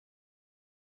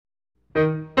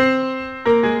Mount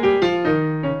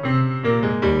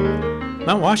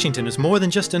Washington is more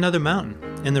than just another mountain,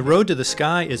 and the road to the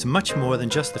sky is much more than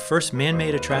just the first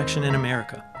man-made attraction in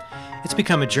America. It's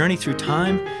become a journey through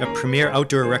time, a premier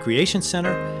outdoor recreation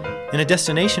center, and a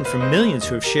destination for millions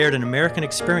who have shared an American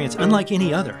experience unlike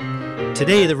any other.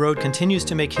 Today, the road continues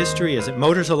to make history as it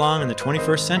motors along in the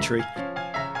 21st century.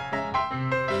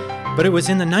 But it was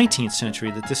in the 19th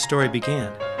century that this story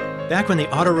began, back when the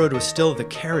auto road was still the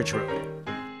carriage road.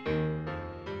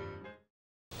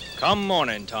 Come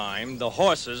morning time, the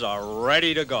horses are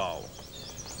ready to go.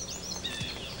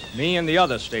 Me and the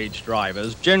other stage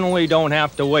drivers generally don't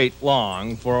have to wait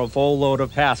long for a full load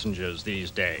of passengers these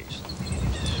days.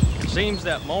 It seems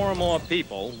that more and more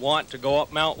people want to go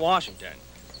up Mount Washington,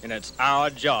 and it's our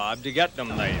job to get them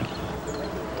there.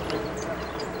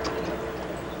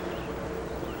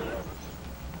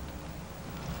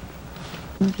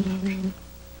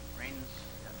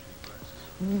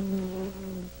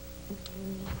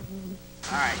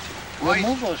 All right, we'll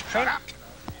move those trucks.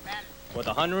 With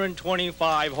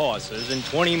 125 horses and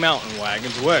 20 mountain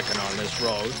wagons working on this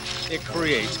road, it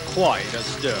creates quite a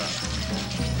stir.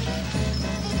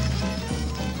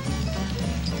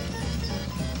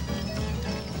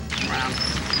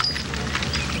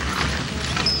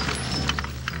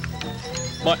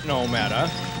 But no matter,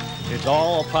 it's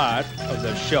all a part of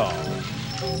the show.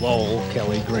 Lowell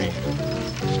Kelly Green.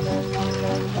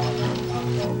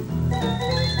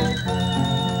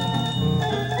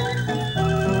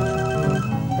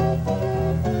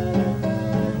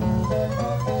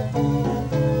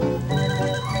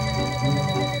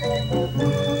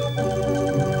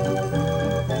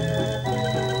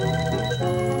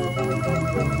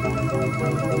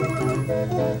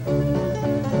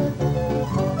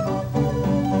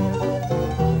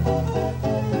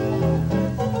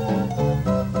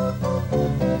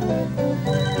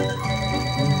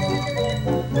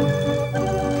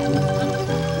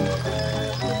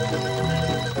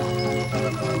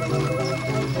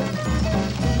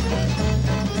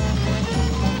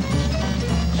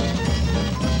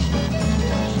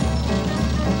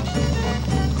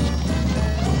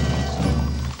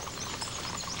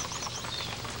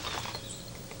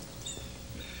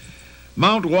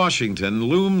 Mount Washington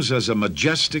looms as a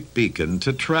majestic beacon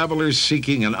to travelers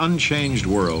seeking an unchanged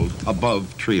world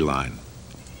above treeline.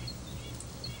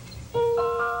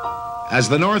 As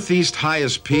the northeast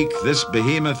highest peak, this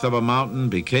behemoth of a mountain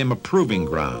became a proving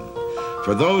ground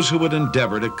for those who would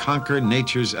endeavor to conquer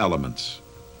nature's elements.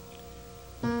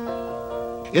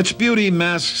 Its beauty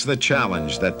masks the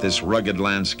challenge that this rugged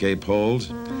landscape holds,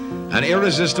 an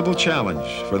irresistible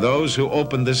challenge for those who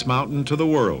open this mountain to the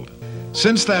world.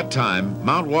 Since that time,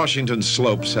 Mount Washington's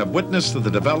slopes have witnessed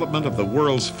the development of the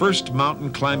world's first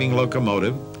mountain climbing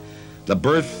locomotive, the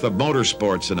birth of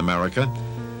motorsports in America,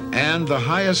 and the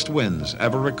highest winds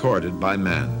ever recorded by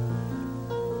man.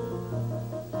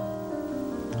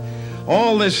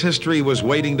 All this history was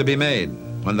waiting to be made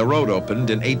when the road opened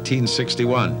in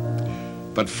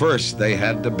 1861. But first, they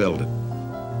had to build it.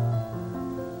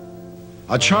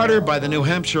 A charter by the New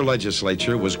Hampshire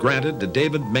legislature was granted to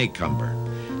David Maycomber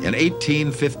in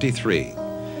 1853,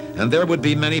 and there would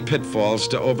be many pitfalls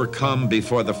to overcome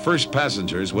before the first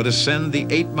passengers would ascend the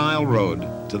 8-mile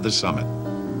road to the summit.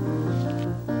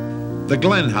 The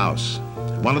Glen House,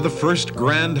 one of the first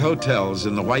grand hotels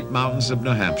in the White Mountains of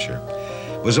New Hampshire,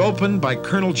 was opened by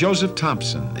Colonel Joseph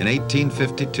Thompson in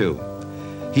 1852.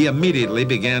 He immediately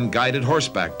began guided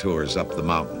horseback tours up the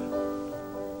mountain.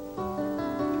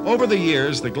 Over the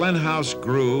years, the Glen House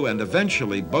grew and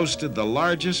eventually boasted the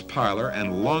largest parlor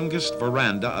and longest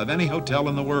veranda of any hotel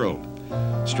in the world,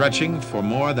 stretching for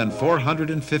more than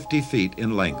 450 feet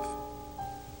in length.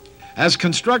 As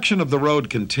construction of the road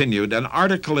continued, an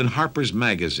article in Harper's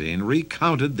Magazine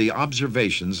recounted the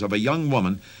observations of a young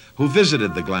woman who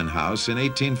visited the Glen House in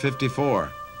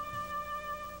 1854.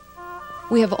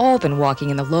 We have all been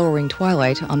walking in the lowering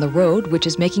twilight on the road which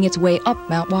is making its way up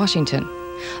Mount Washington.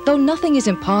 Though nothing is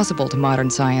impossible to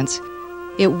modern science,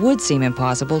 it would seem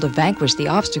impossible to vanquish the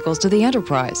obstacles to the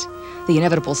enterprise, the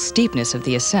inevitable steepness of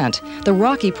the ascent, the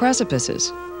rocky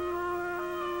precipices.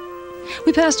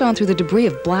 We passed on through the debris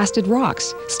of blasted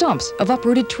rocks, stumps of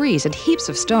uprooted trees, and heaps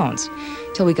of stones,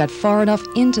 till we got far enough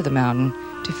into the mountain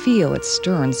to feel its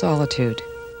stern solitude.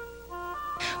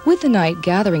 With the night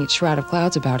gathering its shroud of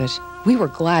clouds about it, we were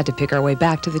glad to pick our way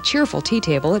back to the cheerful tea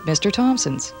table at Mr.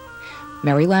 Thompson's.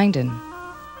 Mary Langdon.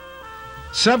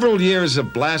 Several years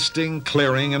of blasting,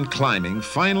 clearing, and climbing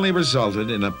finally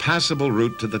resulted in a passable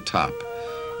route to the top,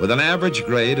 with an average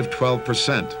grade of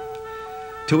 12%.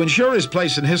 To ensure his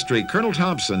place in history, Colonel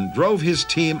Thompson drove his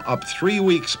team up 3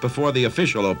 weeks before the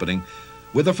official opening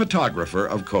with a photographer,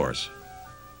 of course.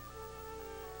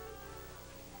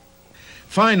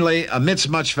 Finally, amidst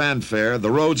much fanfare,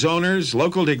 the road's owners,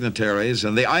 local dignitaries,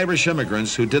 and the Irish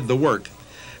immigrants who did the work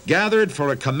gathered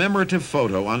for a commemorative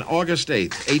photo on August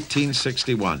 8,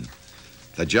 1861.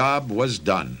 The job was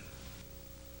done.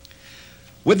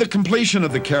 With the completion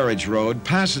of the carriage road,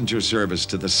 passenger service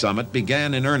to the summit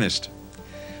began in earnest.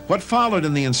 What followed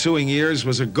in the ensuing years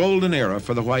was a golden era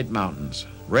for the White Mountains.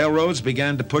 Railroads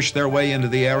began to push their way into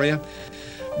the area,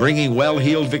 bringing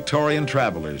well-heeled Victorian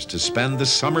travelers to spend the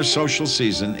summer social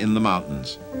season in the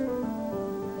mountains.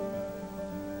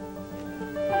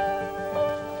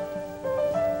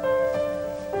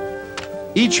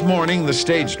 Each morning, the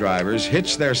stage drivers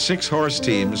hitched their 6-horse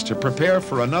teams to prepare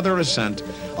for another ascent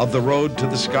of the road to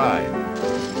the sky.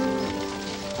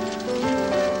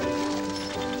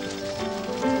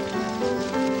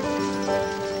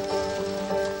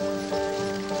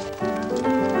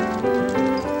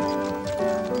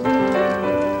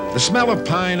 The smell of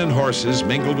pine and horses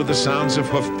mingled with the sounds of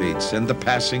hoofbeats and the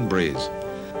passing breeze.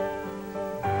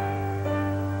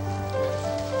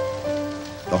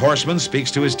 The horseman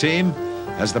speaks to his team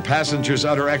as the passengers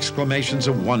utter exclamations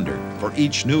of wonder for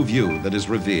each new view that is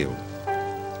revealed.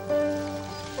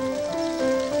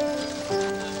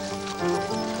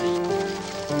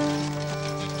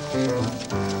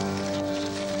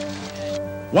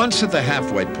 Once at the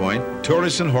halfway point,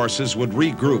 tourists and horses would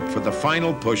regroup for the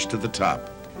final push to the top.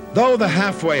 Though the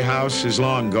halfway house is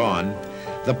long gone,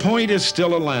 the point is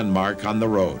still a landmark on the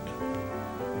road.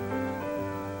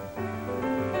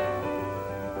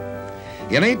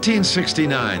 In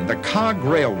 1869, the Cog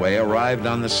Railway arrived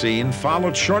on the scene,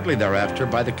 followed shortly thereafter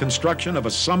by the construction of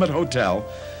a Summit Hotel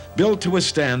built to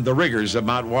withstand the rigors of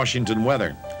Mount Washington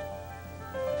weather.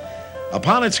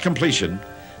 Upon its completion,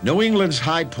 New England's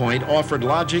High Point offered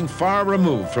lodging far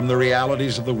removed from the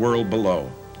realities of the world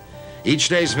below. Each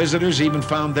day's visitors even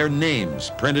found their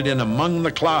names printed in Among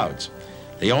the Clouds,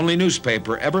 the only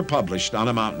newspaper ever published on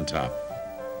a mountaintop.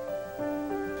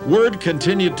 Word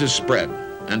continued to spread,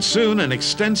 and soon an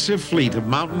extensive fleet of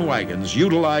mountain wagons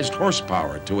utilized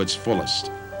horsepower to its fullest.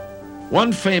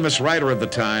 One famous writer of the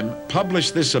time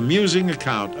published this amusing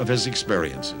account of his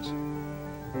experiences.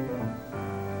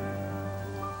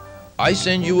 I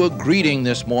send you a greeting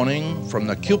this morning from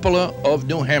the cupola of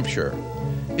New Hampshire.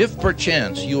 If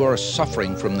perchance you are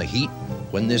suffering from the heat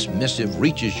when this missive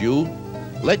reaches you,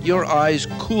 let your eyes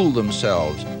cool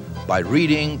themselves by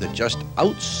reading that just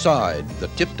outside the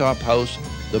Tip-Top House,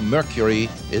 the mercury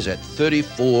is at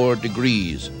 34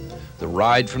 degrees. The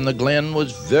ride from the glen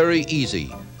was very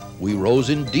easy. We rose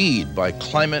indeed by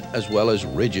climate as well as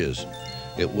ridges.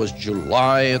 It was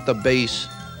July at the base,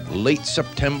 late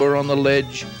September on the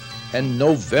ledge, and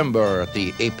November at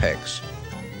the apex.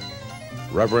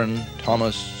 Reverend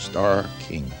Thomas Starr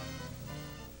King.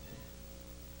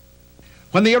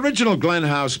 When the original Glen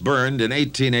House burned in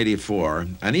 1884,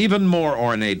 an even more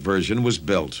ornate version was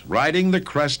built, riding the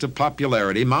crest of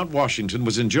popularity Mount Washington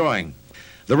was enjoying.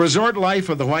 The resort life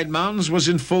of the White Mountains was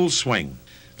in full swing,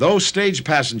 though stage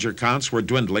passenger counts were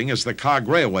dwindling as the Cog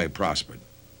Railway prospered.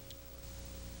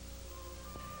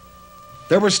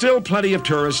 There were still plenty of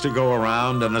tourists to go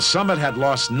around, and the summit had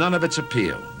lost none of its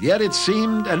appeal. Yet it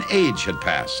seemed an age had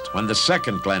passed when the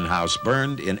second Glen House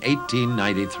burned in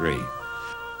 1893.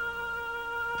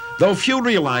 Though few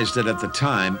realized it at the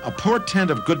time, a portent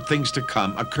of good things to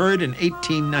come occurred in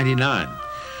 1899,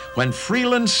 when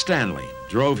Freeland Stanley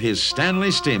drove his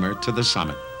Stanley steamer to the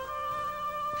summit.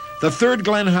 The third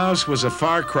Glen House was a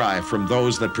far cry from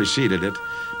those that preceded it,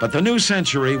 but the new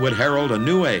century would herald a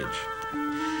new age,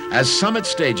 as summit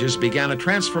stages began a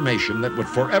transformation that would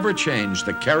forever change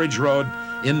the carriage road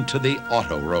into the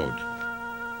auto road.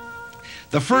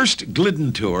 The first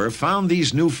Glidden tour found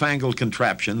these newfangled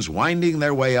contraptions winding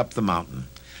their way up the mountain.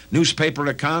 Newspaper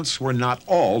accounts were not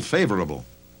all favorable.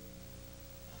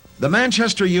 The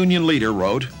Manchester Union Leader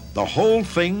wrote, "The whole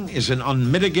thing is an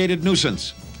unmitigated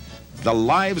nuisance. The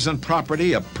lives and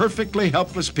property of perfectly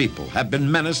helpless people have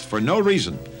been menaced for no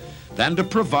reason than to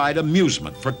provide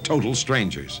amusement for total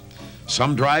strangers.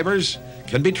 Some drivers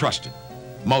can be trusted,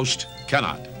 most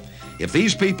cannot. If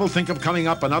these people think of coming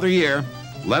up another year,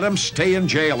 let them stay in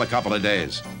jail a couple of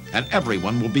days, and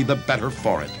everyone will be the better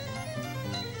for it."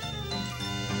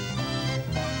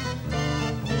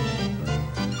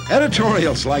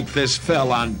 Editorials like this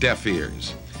fell on deaf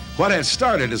ears. What had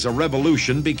started as a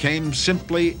revolution became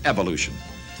simply evolution.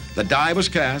 The die was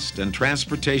cast, and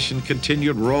transportation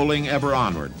continued rolling ever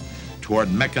onward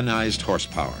toward mechanized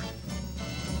horsepower.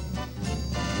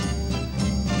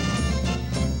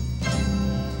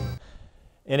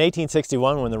 In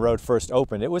 1861, when the road first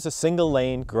opened, it was a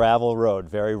single-lane gravel road,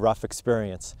 very rough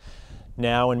experience.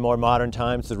 Now, in more modern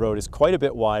times, the road is quite a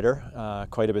bit wider,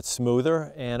 quite a bit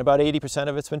smoother, and about 80%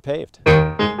 of it's been paved.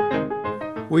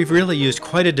 We've really used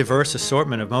quite a diverse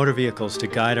assortment of motor vehicles to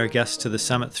guide our guests to the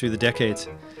summit through the decades.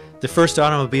 The first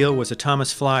automobile was a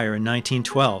Thomas Flyer in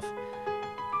 1912,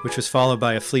 which was followed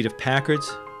by a fleet of Packards,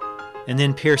 and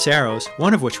then Pierce Arrows,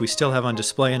 one of which we still have on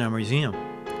display in our museum.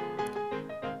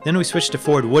 Then we switched to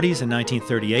Ford Woodies in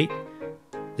 1938,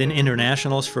 then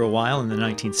Internationals for a while in the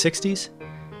 1960s,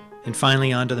 and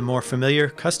finally on to the more familiar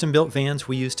custom-built vans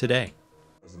we use today.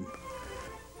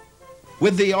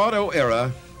 With the auto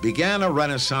era began a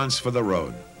renaissance for the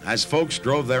road, as folks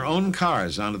drove their own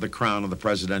cars onto the crown of the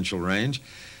presidential range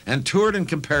and toured in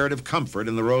comparative comfort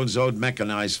in the road's own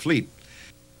mechanized fleet.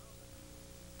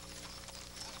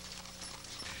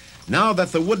 Now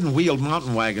that the wooden-wheeled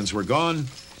mountain wagons were gone,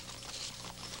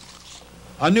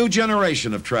 a new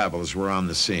generation of travelers were on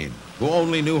the scene who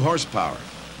only knew horsepower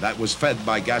that was fed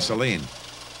by gasoline.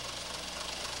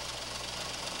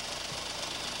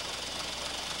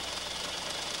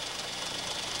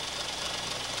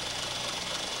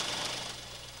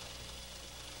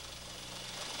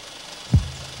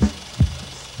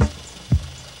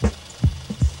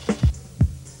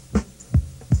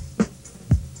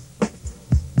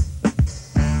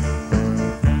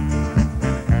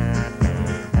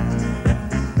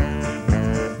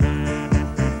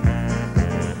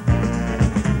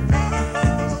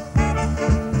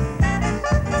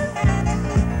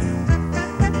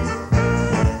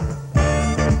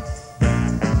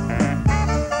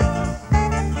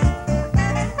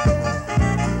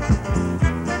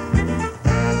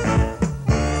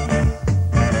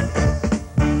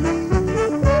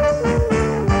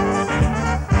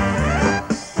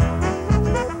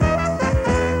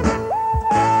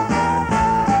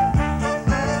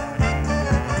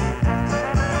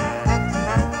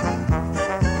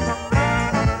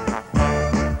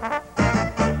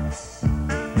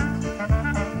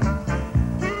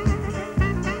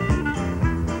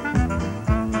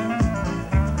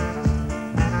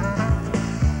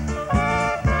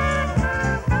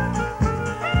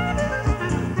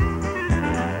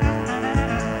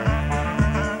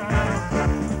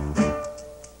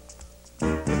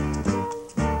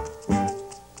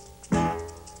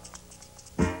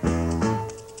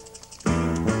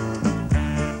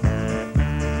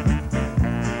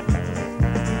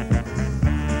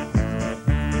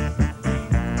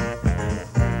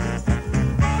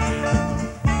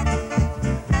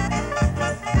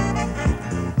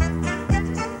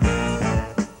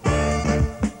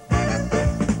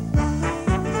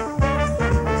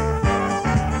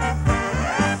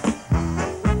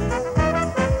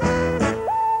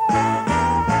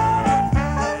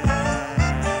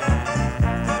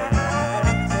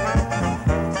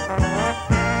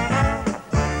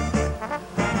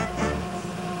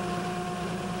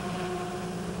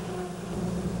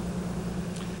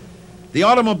 The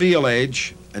automobile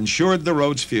age ensured the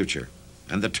road's future,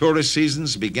 and the tourist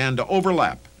seasons began to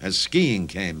overlap as skiing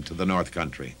came to the North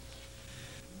Country.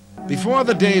 Before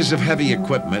the days of heavy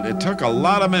equipment, it took a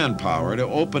lot of manpower to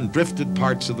open drifted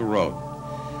parts of the road.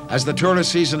 As the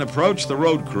tourist season approached, the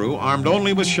road crew, armed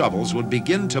only with shovels, would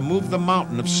begin to move the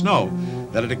mountain of snow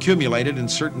that had accumulated in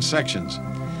certain sections.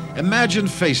 Imagine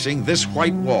facing this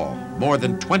white wall, more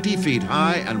than 20 feet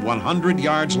high and 100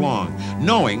 yards long,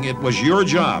 knowing it was your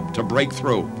job to break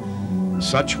through.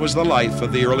 Such was the life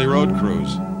of the early road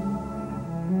crews.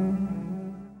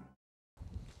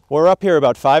 We're up here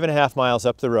about 5.5 miles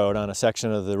up the road on a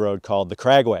section of the road called the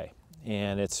Cragway.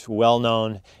 And it's well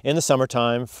known in the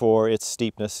summertime for its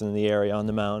steepness in the area on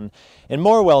the mountain, and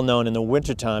more well known in the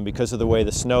wintertime because of the way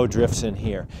the snow drifts in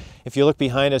here. If you look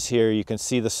behind us here, you can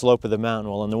see the slope of the mountain.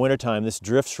 Well, in the wintertime, this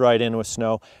drifts right in with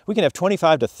snow. We can have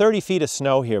 25 to 30 feet of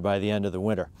snow here by the end of the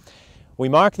winter. We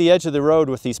mark the edge of the road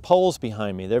with these poles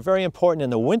behind me. They're very important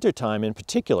in the wintertime in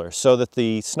particular, so that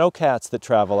the snowcats that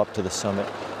travel up to the summit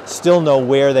still know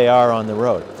where they are on the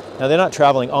road. Now, they're not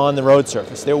traveling on the road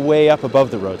surface. They're way up above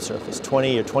the road surface,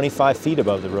 20 or 25 feet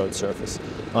above the road surface,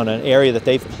 on an area that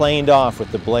they've planed off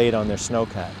with the blade on their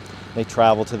snowcat. They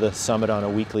travel to the summit on a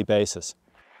weekly basis.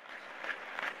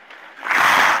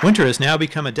 Winter has now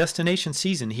become a destination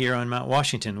season here on Mount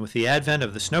Washington, with the advent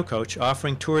of the snow coach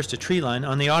offering tours to Treeline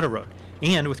on the auto road,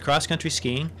 and with cross-country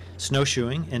skiing,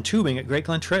 snowshoeing, and tubing at Great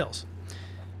Glen Trails.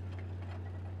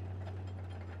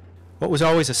 What was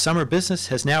always a summer business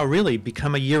has now really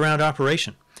become a year-round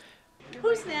operation.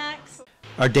 Who's next?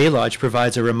 Our day lodge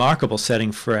provides a remarkable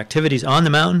setting for activities on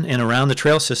the mountain and around the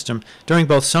trail system during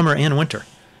both summer and winter.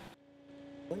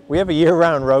 We have a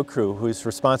year-round road crew whose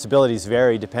responsibilities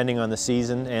vary depending on the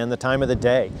season and the time of the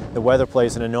day. The weather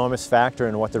plays an enormous factor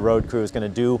in what the road crew is going to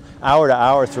do hour to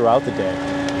hour throughout the day.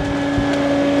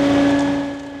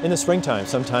 In the springtime,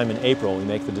 sometime in April, we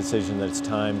make the decision that it's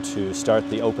time to start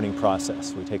the opening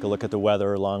process. We take a look at the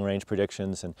weather, long-range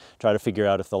predictions, and try to figure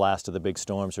out if the last of the big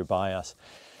storms are by us.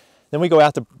 Then we go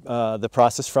at the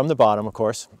process from the bottom, of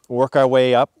course, work our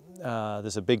way up.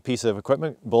 There's a big piece of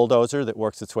equipment, bulldozer, that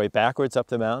works its way backwards up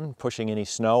the mountain, pushing any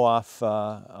snow off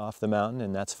the mountain,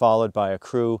 and that's followed by a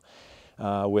crew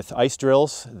with ice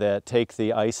drills that take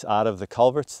the ice out of the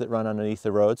culverts that run underneath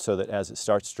the road so that as it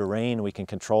starts to rain, we can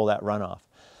control that runoff.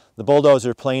 The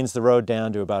bulldozer planes the road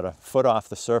down to about a foot off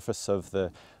the surface of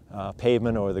the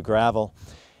pavement or the gravel,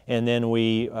 and then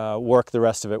we work the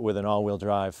rest of it with an all-wheel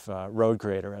drive road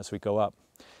grader as we go up.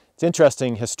 It's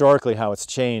interesting historically how it's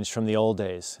changed from the old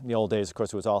days. In the old days, of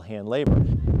course, it was all hand labor.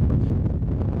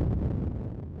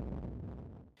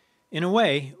 In a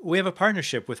way, we have a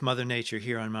partnership with Mother Nature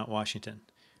here on Mount Washington.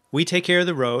 We take care of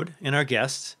the road and our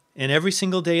guests, and every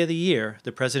single day of the year,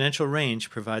 the Presidential Range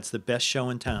provides the best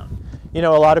show in town. You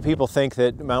know, a lot of people think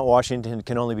that Mount Washington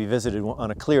can only be visited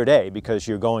on a clear day because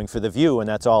you're going for the view and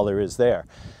that's all there is there.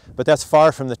 But that's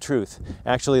far from the truth.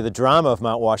 Actually, the drama of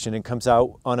Mount Washington comes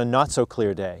out on a not so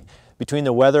clear day. Between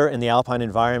the weather and the alpine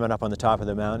environment up on the top of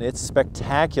the mountain, it's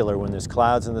spectacular when there's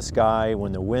clouds in the sky,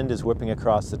 when the wind is whipping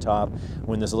across the top,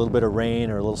 when there's a little bit of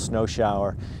rain or a little snow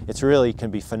shower. It really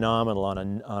can be phenomenal on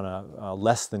a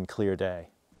less than clear day.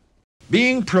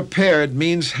 Being prepared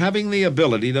means having the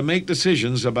ability to make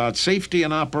decisions about safety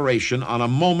and operation on a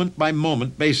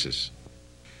moment-by-moment basis,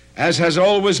 as has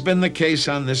always been the case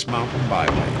on this mountain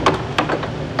byway.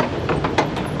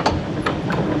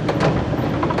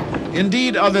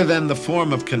 Indeed, other than the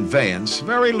form of conveyance,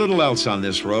 very little else on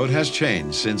this road has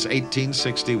changed since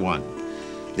 1861.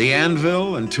 The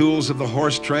anvil and tools of the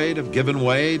horse trade have given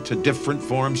way to different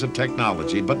forms of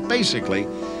technology, but basically,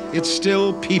 it's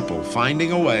still people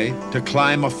finding a way to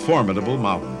climb a formidable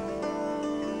mountain.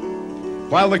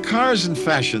 While the cars and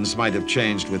fashions might have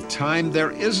changed with time,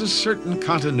 there is a certain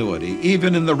continuity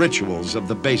even in the rituals of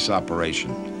the base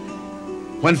operation.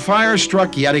 When fire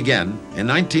struck yet again in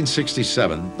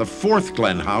 1967, the fourth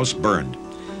Glen House burned,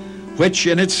 which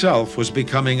in itself was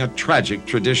becoming a tragic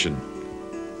tradition.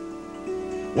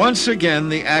 Once again,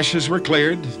 the ashes were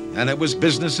cleared, and it was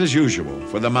business as usual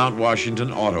for the Mount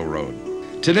Washington Auto Road.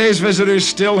 Today's visitors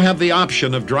still have the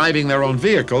option of driving their own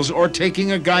vehicles or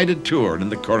taking a guided tour in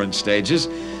the current stages,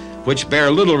 which bear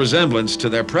little resemblance to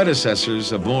their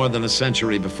predecessors of more than a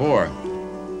century before.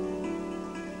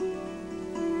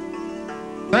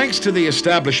 Thanks to the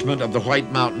establishment of the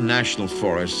White Mountain National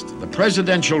Forest, the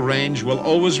Presidential Range will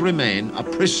always remain a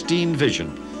pristine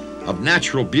vision of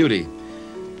natural beauty.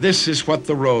 This is what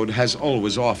the road has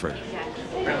always offered.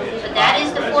 But that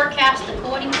is the forecast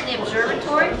according to the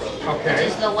observatory. Okay. Which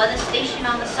is the weather station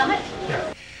on the summit.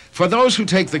 Yeah. For those who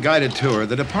take the guided tour,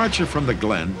 the departure from the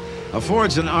Glen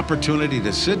affords an opportunity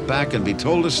to sit back and be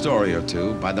told a story or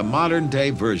two by the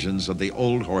modern-day versions of the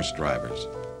old horse drivers.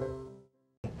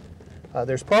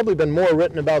 There's probably been more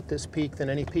written about this peak than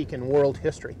any peak in world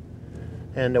history.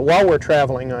 And while we're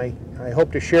traveling, I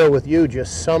hope to share with you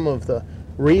just some of the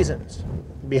reasons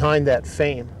behind that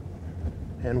fame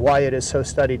and why it is so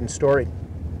studied and storied.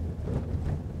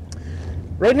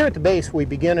 Right here at the base, we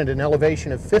begin at an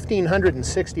elevation of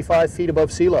 1,565 feet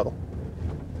above sea level.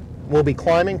 We'll be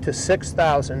climbing to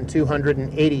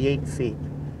 6,288 feet,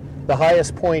 the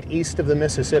highest point east of the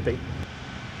Mississippi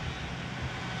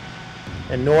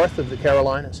and north of the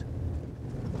Carolinas.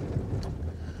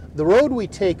 The road we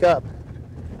take up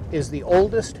is the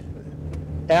oldest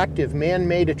active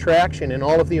man-made attraction in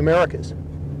all of the Americas.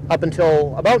 Up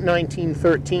until about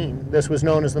 1913, this was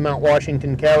known as the Mount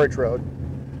Washington Carriage Road.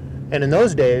 And in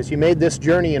those days, you made this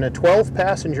journey in a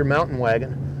 12-passenger mountain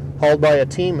wagon hauled by a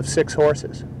team of 6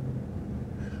 horses.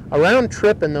 A round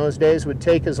trip in those days would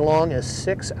take as long as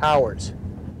 6 hours.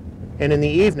 And in the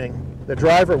evening, the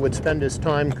driver would spend his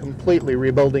time completely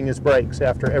rebuilding his brakes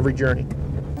after every journey.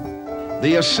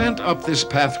 The ascent up this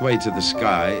pathway to the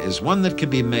sky is one that can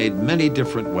be made many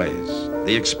different ways.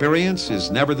 The experience is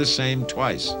never the same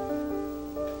twice.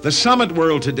 The summit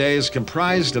world today is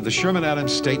comprised of the Sherman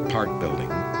Adams State Park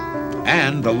building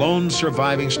and the lone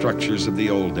surviving structures of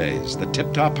the old days, the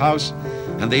Tip-Top House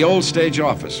and the old stage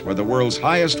office, where the world's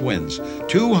highest winds,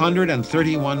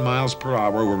 231 miles per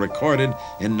hour, were recorded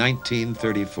in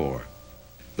 1934.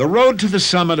 The road to the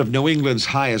summit of New England's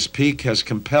highest peak has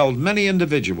compelled many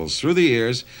individuals through the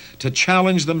years to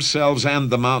challenge themselves and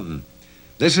the mountain.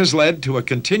 This has led to a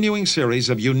continuing series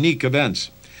of unique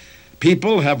events.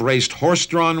 People have raced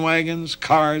horse-drawn wagons,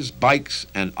 cars, bikes,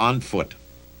 and on foot.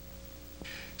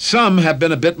 Some have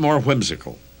been a bit more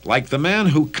whimsical, like the man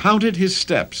who counted his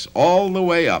steps all the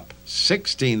way up,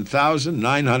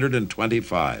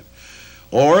 16,925,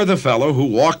 or the fellow who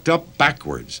walked up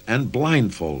backwards and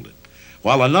blindfolded,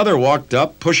 while another walked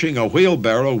up pushing a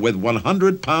wheelbarrow with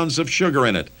 100 pounds of sugar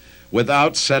in it,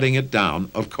 without setting it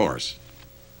down, of course.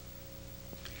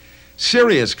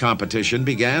 Serious competition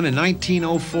began in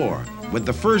 1904 with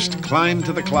the first Climb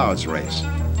to the Clouds race.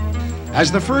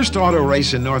 As the first auto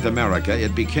race in North America,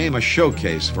 it became a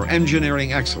showcase for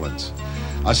engineering excellence.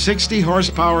 A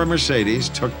 60-horsepower Mercedes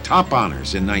took top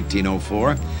honors in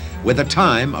 1904 with a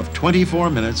time of 24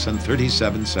 minutes and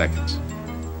 37 seconds.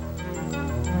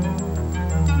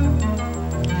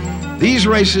 These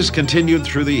races continued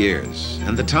through the years,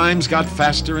 and the times got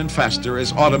faster and faster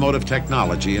as automotive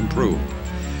technology improved.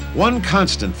 One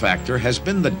constant factor has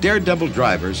been the daredevil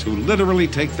drivers who literally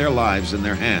take their lives in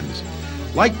their hands,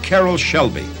 like Carroll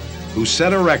Shelby, who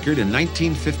set a record in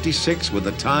 1956 with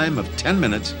a time of 10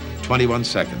 minutes, 21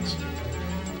 seconds.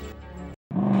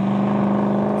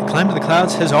 Climb to the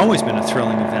Clouds has always been a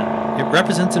thrilling event. It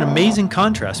represents an amazing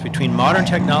contrast between modern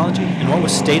technology and what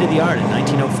was state-of-the-art in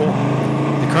 1904.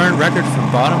 The current record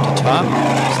from bottom to top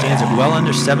stands at well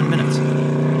under 7 minutes.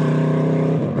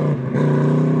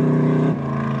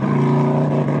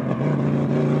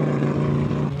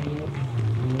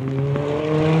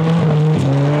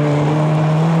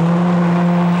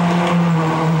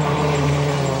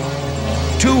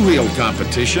 Two-wheel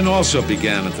competition also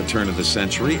began at the turn of the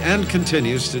century and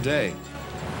continues today.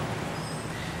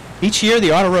 Each year,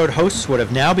 the Auto Road hosts what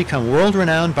have now become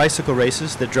world-renowned bicycle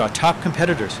races that draw top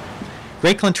competitors.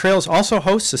 Grakeland Trails also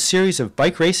hosts a series of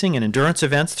bike racing and endurance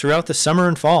events throughout the summer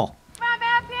and fall. Come on,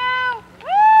 Matthew!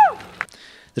 Woo!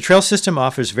 The trail system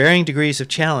offers varying degrees of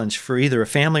challenge for either a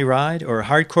family ride or a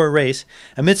hardcore race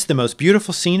amidst the most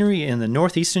beautiful scenery in the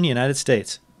northeastern United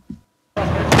States.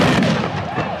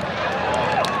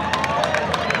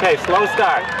 Okay, slow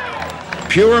start.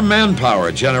 Pure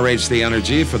manpower generates the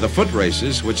energy for the foot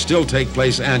races, which still take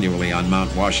place annually on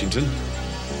Mount Washington.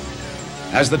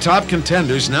 As the top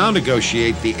contenders now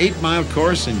negotiate the 8-mile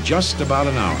course in just about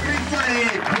an hour.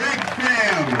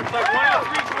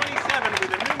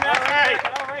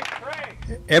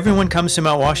 Everyone comes to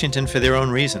Mount Washington for their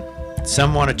own reason.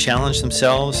 Some want to challenge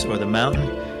themselves or the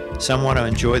mountain. Some want to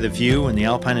enjoy the view and the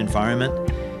alpine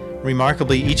environment.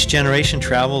 Remarkably, each generation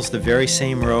travels the very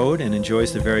same road and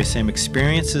enjoys the very same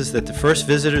experiences that the first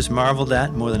visitors marveled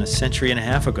at more than a century and a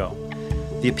half ago.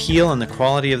 The appeal and the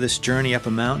quality of this journey up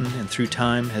a mountain and through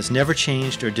time has never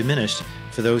changed or diminished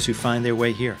for those who find their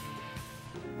way here.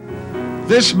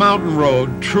 This mountain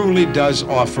road truly does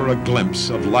offer a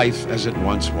glimpse of life as it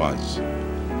once was.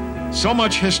 So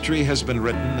much history has been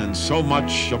written and so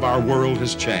much of our world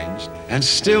has changed, and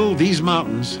still these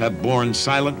mountains have borne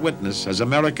silent witness as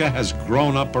America has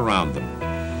grown up around them.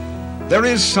 There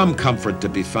is some comfort to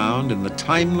be found in the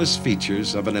timeless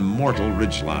features of an immortal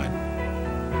ridgeline.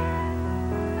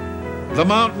 The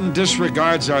mountain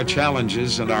disregards our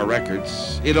challenges and our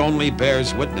records. It only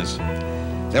bears witness.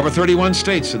 There were 31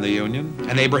 states in the Union,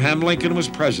 and Abraham Lincoln was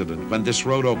president when this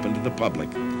road opened to the public.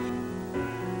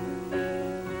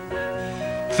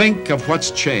 Think of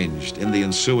what's changed in the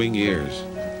ensuing years.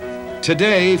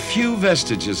 Today, few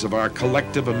vestiges of our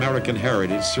collective American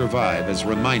heritage survive as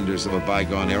reminders of a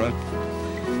bygone era.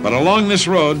 But along this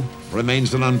road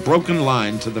remains an unbroken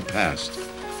line to the past,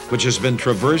 which has been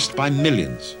traversed by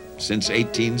millions since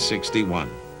 1861.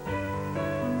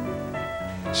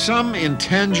 Some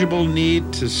intangible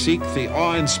need to seek the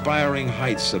awe-inspiring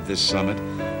heights of this summit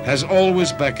has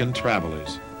always beckoned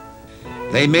travelers.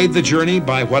 They made the journey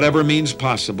by whatever means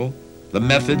possible. The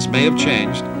methods may have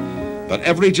changed, but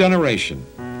every generation,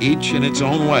 each in its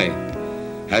own way,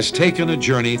 has taken a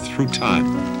journey through time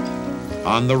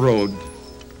on the road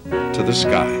to the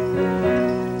sky.